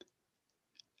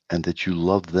 and that you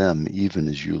love them even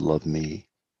as you love me.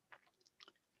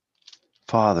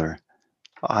 Father,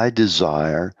 I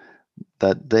desire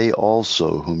that they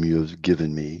also whom you have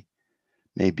given me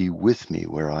may be with me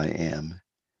where I am,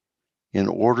 in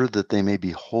order that they may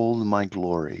behold my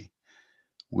glory,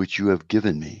 which you have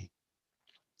given me.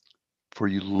 For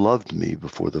you loved me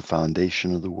before the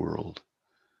foundation of the world.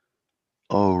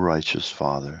 O righteous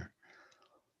Father,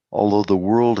 although the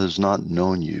world has not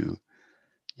known you,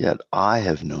 yet I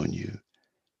have known you,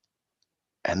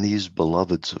 and these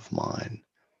beloveds of mine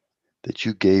that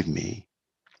you gave me,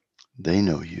 they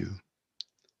know you.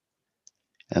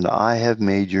 And I have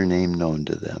made your name known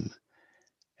to them,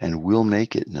 and will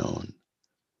make it known,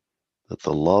 that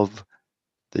the love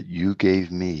that you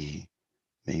gave me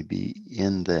may be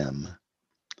in them,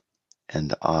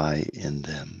 and I in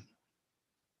them.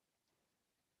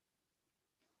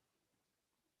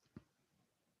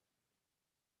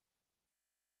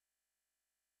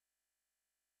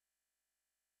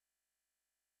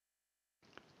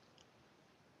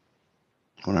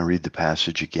 When I read the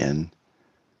passage again,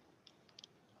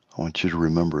 I want you to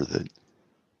remember that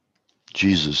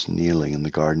Jesus kneeling in the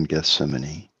Garden of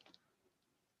Gethsemane,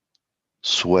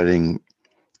 sweating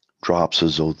drops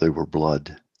as though they were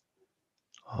blood,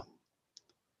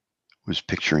 was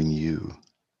picturing you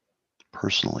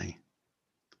personally.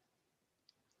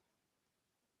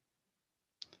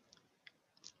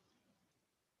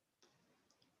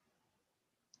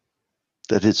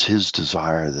 That it's his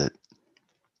desire that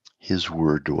his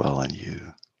word dwell in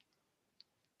you.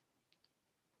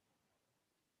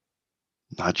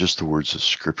 Not just the words of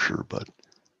Scripture, but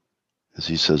as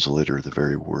he says later, the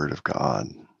very word of God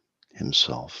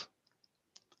himself.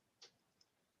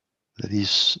 That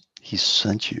he's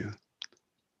sent you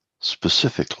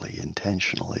specifically,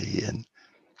 intentionally,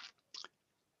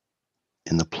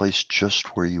 in the place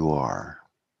just where you are.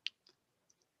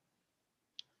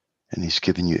 And he's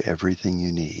given you everything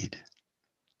you need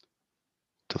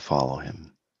to follow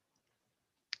him.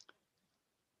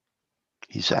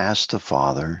 He's asked the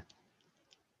Father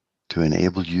to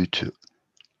enable you to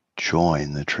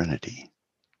join the Trinity,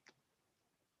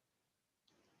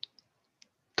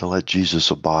 to let Jesus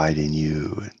abide in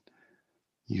you and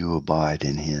you abide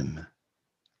in him.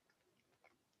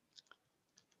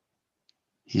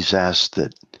 He's asked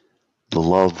that the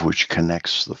love which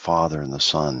connects the Father and the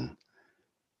Son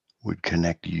would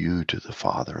connect you to the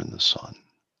Father and the Son,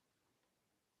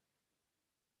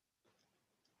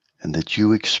 and that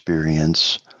you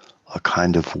experience a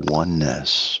kind of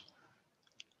oneness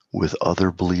with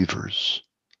other believers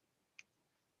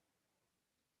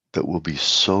that will be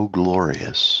so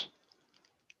glorious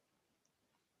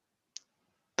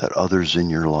that others in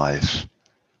your life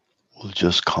will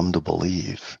just come to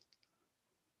believe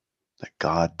that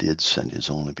God did send his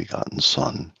only begotten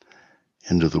Son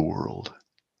into the world.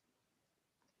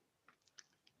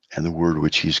 And the word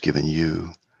which he's given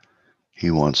you,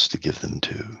 he wants to give them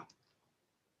too.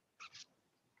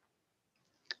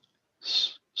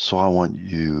 So I want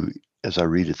you, as I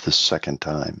read it the second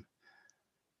time,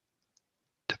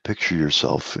 to picture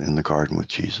yourself in the garden with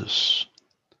Jesus,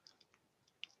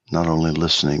 not only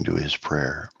listening to his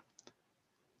prayer,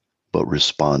 but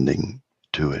responding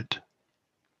to it.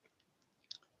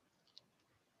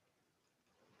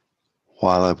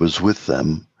 While I was with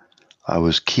them, I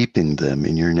was keeping them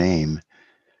in your name,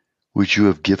 which you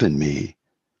have given me,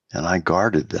 and I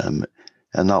guarded them,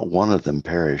 and not one of them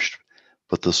perished,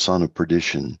 but the son of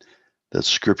perdition, that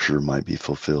Scripture might be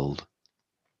fulfilled.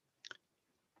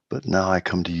 But now I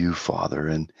come to you, Father,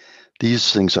 and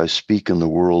these things I speak in the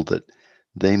world, that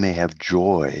they may have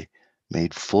joy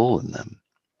made full in them.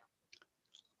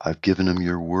 I've given them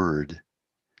your word,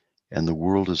 and the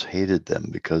world has hated them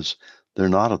because they're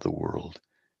not of the world,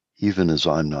 even as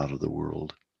I'm not of the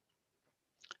world.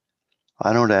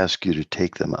 I don't ask you to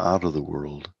take them out of the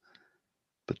world,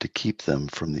 but to keep them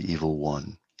from the evil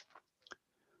one.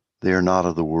 They are not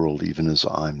of the world, even as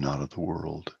I'm not of the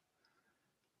world.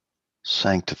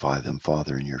 Sanctify them,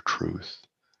 Father, in your truth.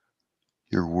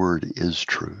 Your word is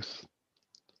truth.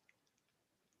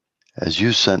 As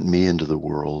you sent me into the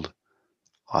world,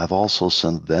 I've also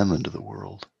sent them into the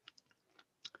world.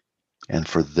 And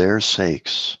for their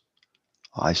sakes,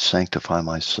 I sanctify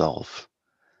myself,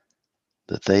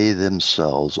 that they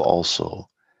themselves also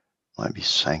might be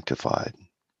sanctified,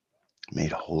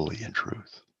 made holy in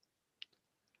truth.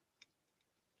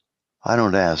 I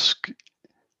don't ask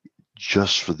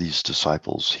just for these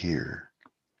disciples here,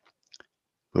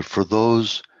 but for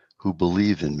those who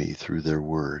believe in me through their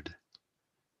word,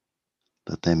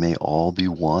 that they may all be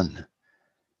one,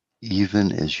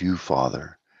 even as you,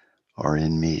 Father, are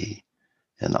in me,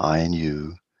 and I in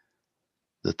you,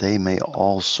 that they may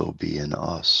also be in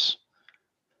us,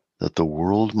 that the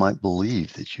world might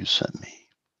believe that you sent me.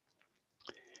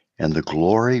 And the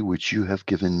glory which you have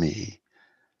given me,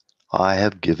 I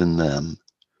have given them,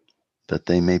 that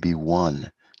they may be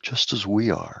one, just as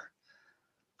we are,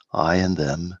 I and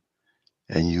them,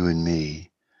 and you and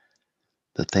me,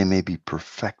 that they may be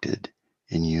perfected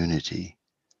in unity,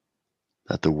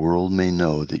 that the world may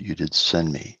know that you did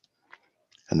send me,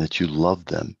 and that you loved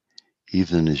them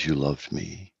even as you loved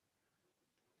me.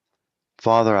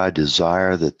 Father, I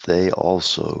desire that they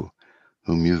also,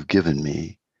 whom you've given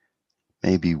me,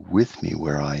 may be with me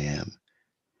where I am,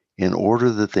 in order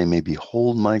that they may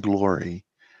behold my glory,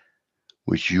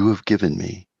 which you have given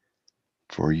me,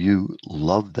 for you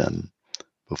loved them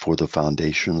before the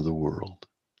foundation of the world.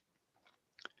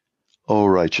 O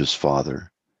righteous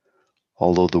Father,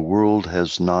 although the world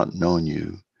has not known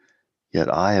you,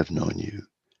 yet I have known you,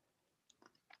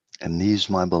 and these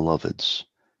my beloveds,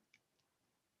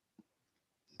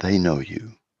 they know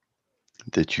you,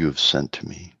 that you have sent to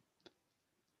me.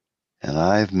 And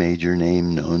I have made your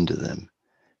name known to them,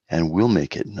 and will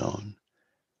make it known,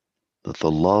 that the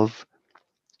love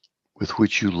with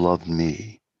which you loved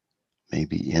me may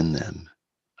be in them,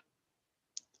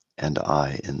 and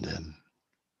I in them.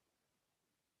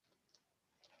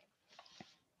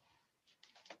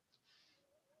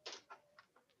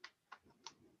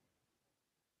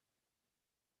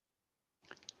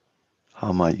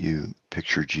 How might you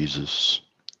picture Jesus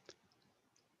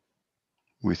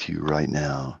with you right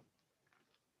now,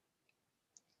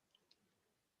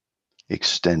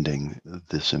 extending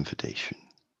this invitation,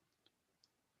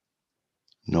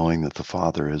 knowing that the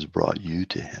Father has brought you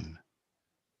to him,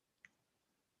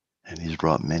 and he's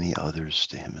brought many others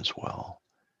to him as well,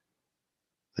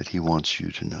 that he wants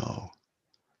you to know,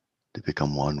 to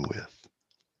become one with,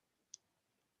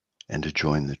 and to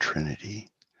join the Trinity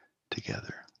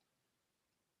together.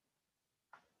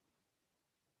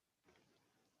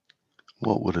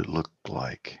 What would it look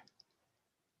like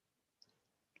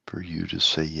for you to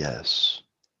say yes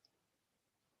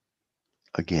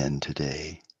again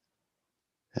today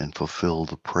and fulfill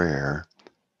the prayer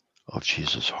of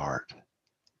Jesus' heart,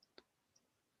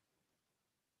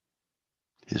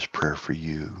 his prayer for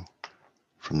you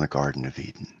from the Garden of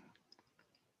Eden?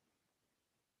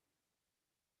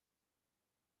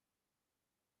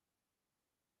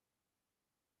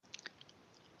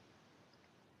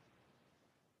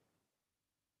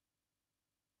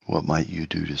 What might you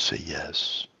do to say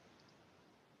yes?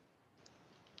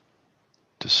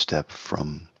 To step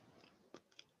from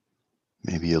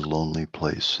maybe a lonely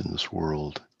place in this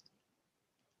world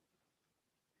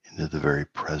into the very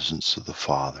presence of the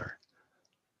Father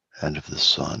and of the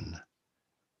Son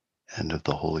and of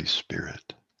the Holy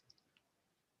Spirit.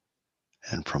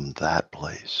 And from that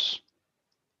place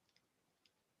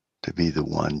to be the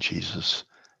one Jesus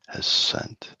has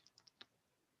sent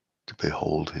to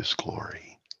behold his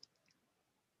glory.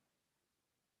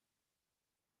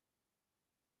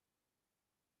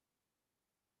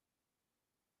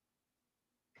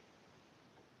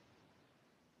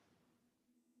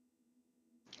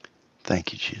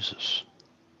 Thank you, Jesus,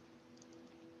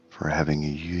 for having a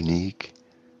unique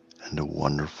and a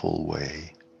wonderful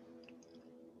way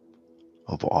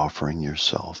of offering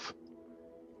yourself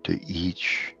to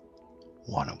each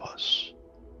one of us.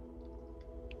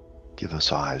 Give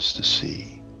us eyes to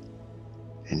see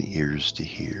and ears to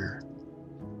hear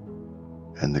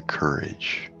and the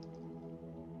courage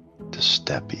to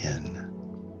step in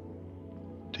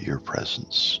to your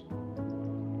presence.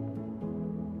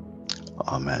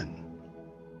 Amen.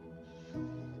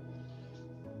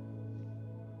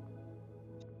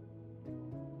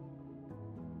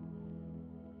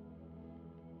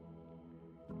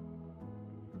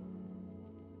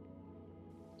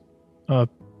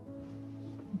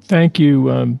 Thank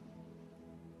you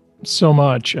so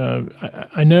much.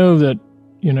 I know that,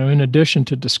 in addition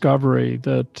to discovery,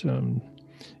 that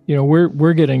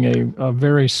we're getting a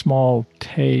very small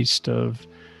taste of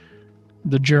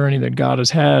the journey that God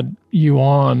has had you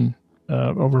on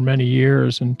over many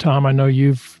years. And Tom, I know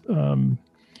you've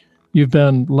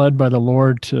been led by the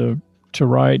Lord to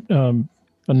write a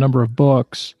number of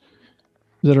books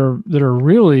that are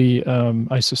really,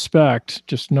 I suspect,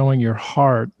 just knowing your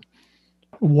heart,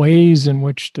 ways in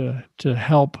which to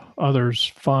help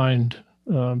others find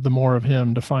the more of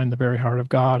Him, to find the very heart of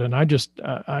God. And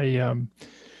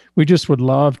we just would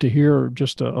love to hear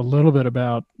just a little bit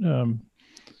about some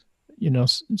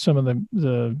of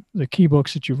the key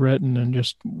books that you've written, and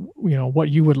just what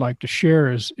you would like to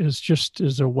share is just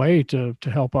as a way to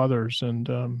help others, and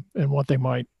what they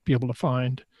might be able to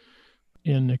find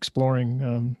in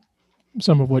exploring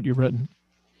some of what you've written.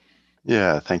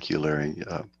 Yeah, thank you, Larry.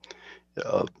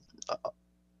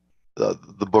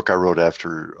 the book I wrote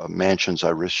after Mansions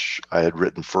I Wish I Had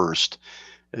Written First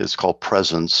is called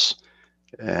Presence,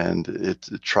 and it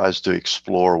tries to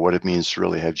explore what it means to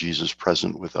really have Jesus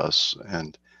present with us.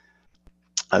 And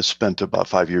I spent about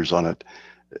 5 years on it,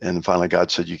 and finally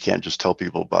God said, you can't just tell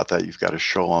people about that, you've got to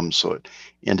show them. So it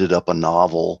ended up a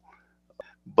novel.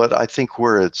 But I think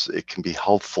where it can be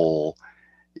helpful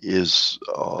is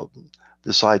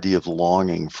this idea of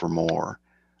longing for more.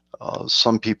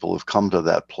 Some people have come to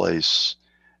that place,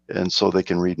 and so they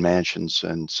can read Mansions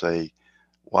and say,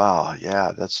 wow,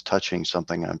 yeah, that's touching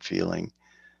something I'm feeling.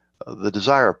 The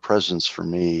desire of presence for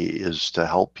me is to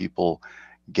help people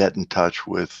get in touch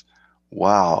with,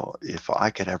 wow, if I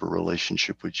could have a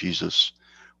relationship with Jesus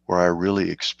where I really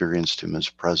experienced him as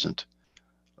present,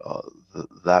 uh,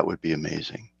 that would be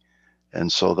amazing.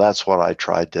 And so that's what I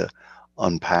tried to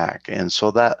unpack. And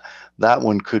so that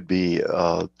one could be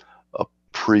a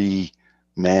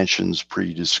pre-Mansions,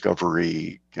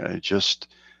 pre-discovery, just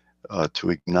to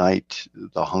ignite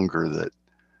the hunger that,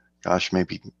 gosh,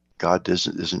 maybe God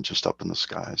isn't just up in the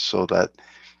sky. So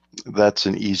that's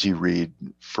an easy read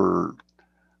for,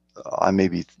 I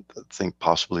maybe think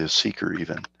possibly a seeker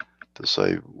even, to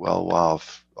say, well, wow,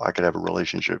 if I could have a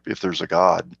relationship, if there's a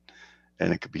God,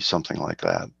 and it could be something like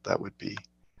that, that would be.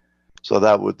 So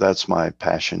that's my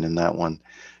passion in that one.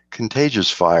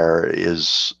 Contagious Fire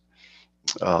is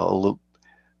a little,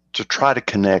 to try to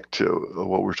connect to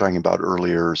what we were talking about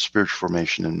earlier, spiritual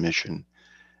formation and mission,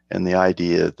 and the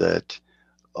idea that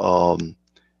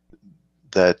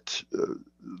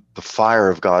the fire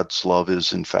of God's love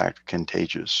is in fact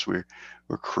contagious. We're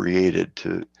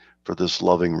created for this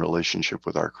loving relationship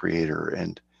with our Creator,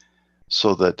 and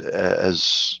so that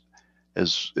as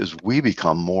we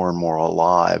become more and more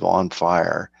alive, on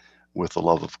fire with the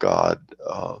love of God,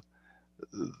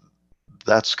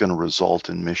 that's going to result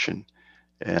in mission.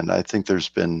 And I think there's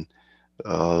been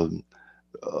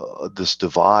this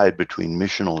divide between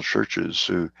missional churches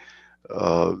who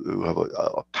have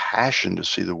a passion to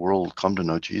see the world come to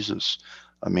know Jesus.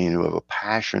 I mean, who have a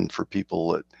passion for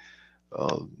people that,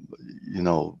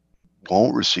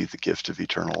 won't receive the gift of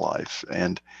eternal life.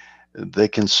 And they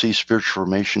can see spiritual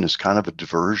formation as kind of a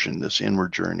diversion, this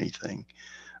inward journey thing.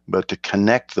 But to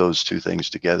connect those two things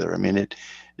together, I mean,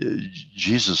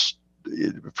 Jesus,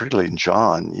 particularly in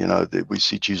John, we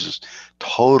see Jesus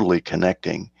totally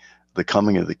connecting the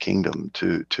coming of the kingdom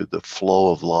to the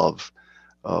flow of love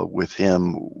with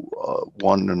him,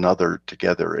 one another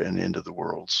together and into the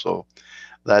world. So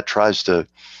that tries to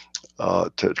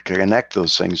connect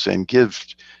those things and give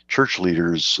church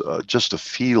leaders just a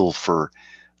feel for,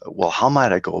 well, how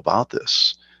might I go about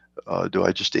this? Do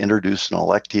I just introduce an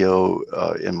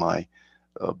electio in my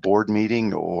board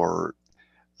meeting, or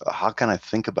how can I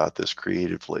think about this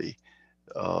creatively?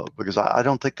 Because I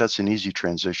don't think that's an easy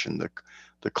transition.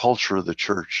 The culture of the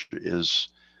church is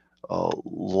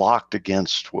locked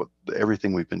against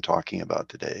everything we've been talking about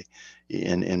today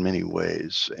in many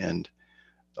ways. And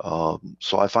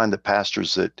so I find that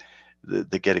pastors that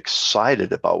get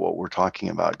excited about what we're talking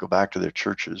about go back to their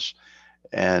churches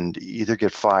and either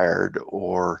get fired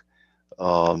or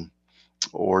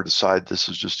decide this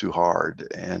is just too hard.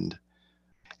 And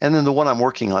then the one I'm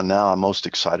working on now, I'm most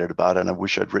excited about, and I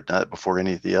wish I'd written that before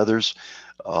any of the others.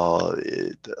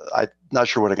 I'm not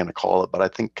sure what I'm going to call it, but I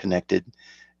think Connected.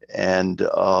 And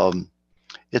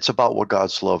it's about what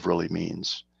God's love really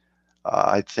means.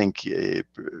 I think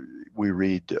we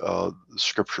read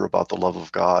scripture about the love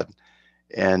of God,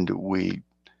 and we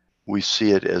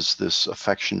see it as this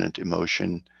affectionate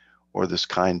emotion or this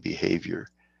kind behavior.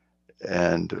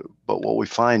 But what we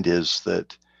find is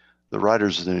that the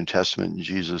writers of the New Testament and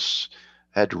Jesus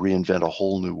had to reinvent a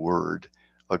whole new word,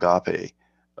 agape,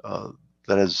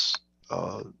 that's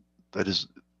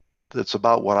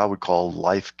about what I would call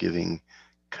life-giving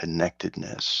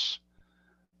connectedness.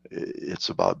 It's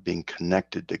about being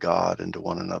connected to God and to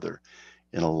one another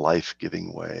in a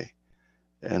life-giving way.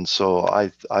 And so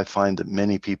I find that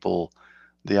many people,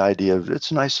 the idea of,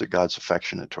 it's nice that God's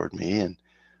affectionate toward me,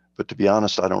 but to be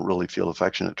honest, I don't really feel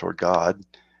affectionate toward God,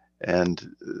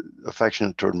 and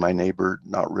affectionate toward my neighbor,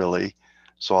 not really.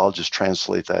 So I'll just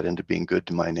translate that into being good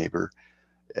to my neighbor.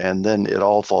 And then it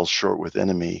all falls short with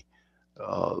enemy.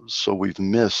 So we've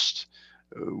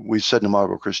said in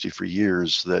Imago Christi for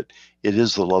years that it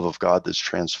is the love of God that's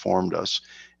transformed us.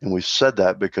 And we've said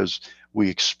that because we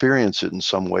experience it in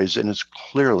some ways, and it's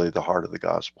clearly the heart of the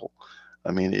gospel.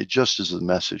 I mean, it just is the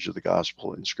message of the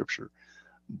gospel in Scripture.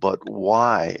 But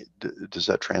why does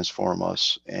that transform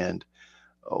us? And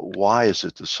why is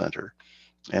it the center?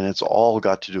 And it's all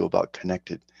got to do about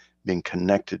being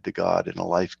connected to God in a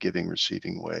life-giving,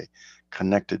 receiving way.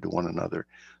 connected to one another.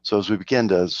 So as we begin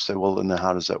to say, well, then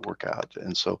how does that work out?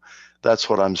 And so that's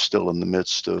what I'm still in the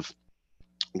midst of,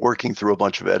 working through a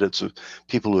bunch of edits of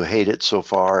people who hate it so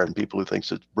far and people who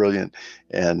thinks it's brilliant.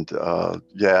 And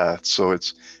so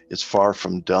it's far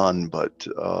from done, but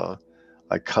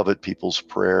I covet people's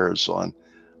prayers on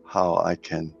how I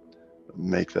can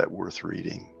make that worth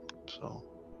reading. So.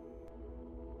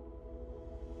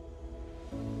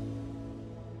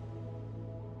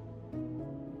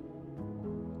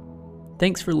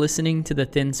 Thanks for listening to the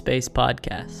Thin Space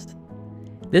Podcast.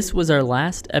 This was our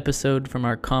last episode from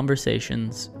our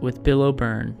conversations with Bill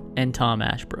O'Byrne and Tom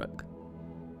Ashbrook.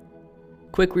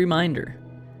 Quick reminder,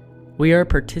 we are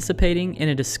participating in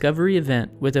a discovery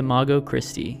event with Imago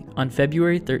Christi on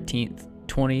February 13th,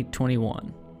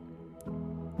 2021.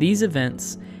 These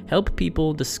events help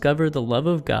people discover the love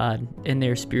of God in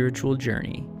their spiritual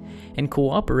journey and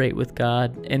cooperate with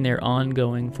God in their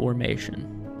ongoing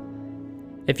formation.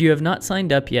 If you have not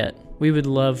signed up yet, we would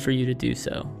love for you to do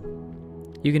so.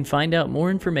 You can find out more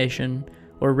information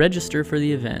or register for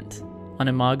the event on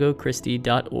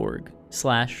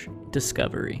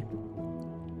imagochristi.org/discovery.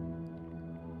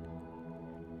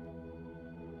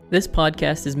 This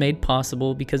podcast is made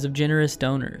possible because of generous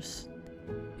donors.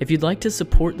 If you'd like to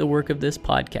support the work of this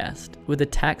podcast with a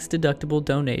tax-deductible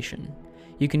donation,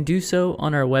 you can do so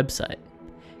on our website,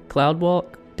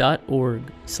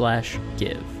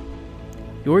 cloudwalk.org/give.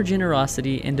 Your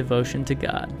generosity and devotion to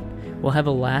God will have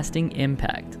a lasting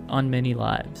impact on many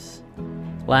lives.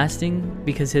 Lasting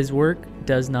because His work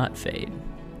does not fade.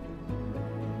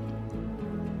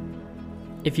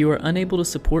 If you are unable to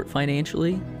support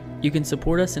financially, you can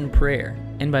support us in prayer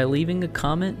and by leaving a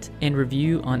comment and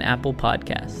review on Apple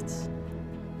Podcasts.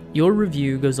 Your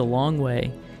review goes a long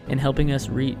way in helping us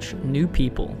reach new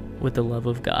people with the love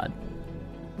of God.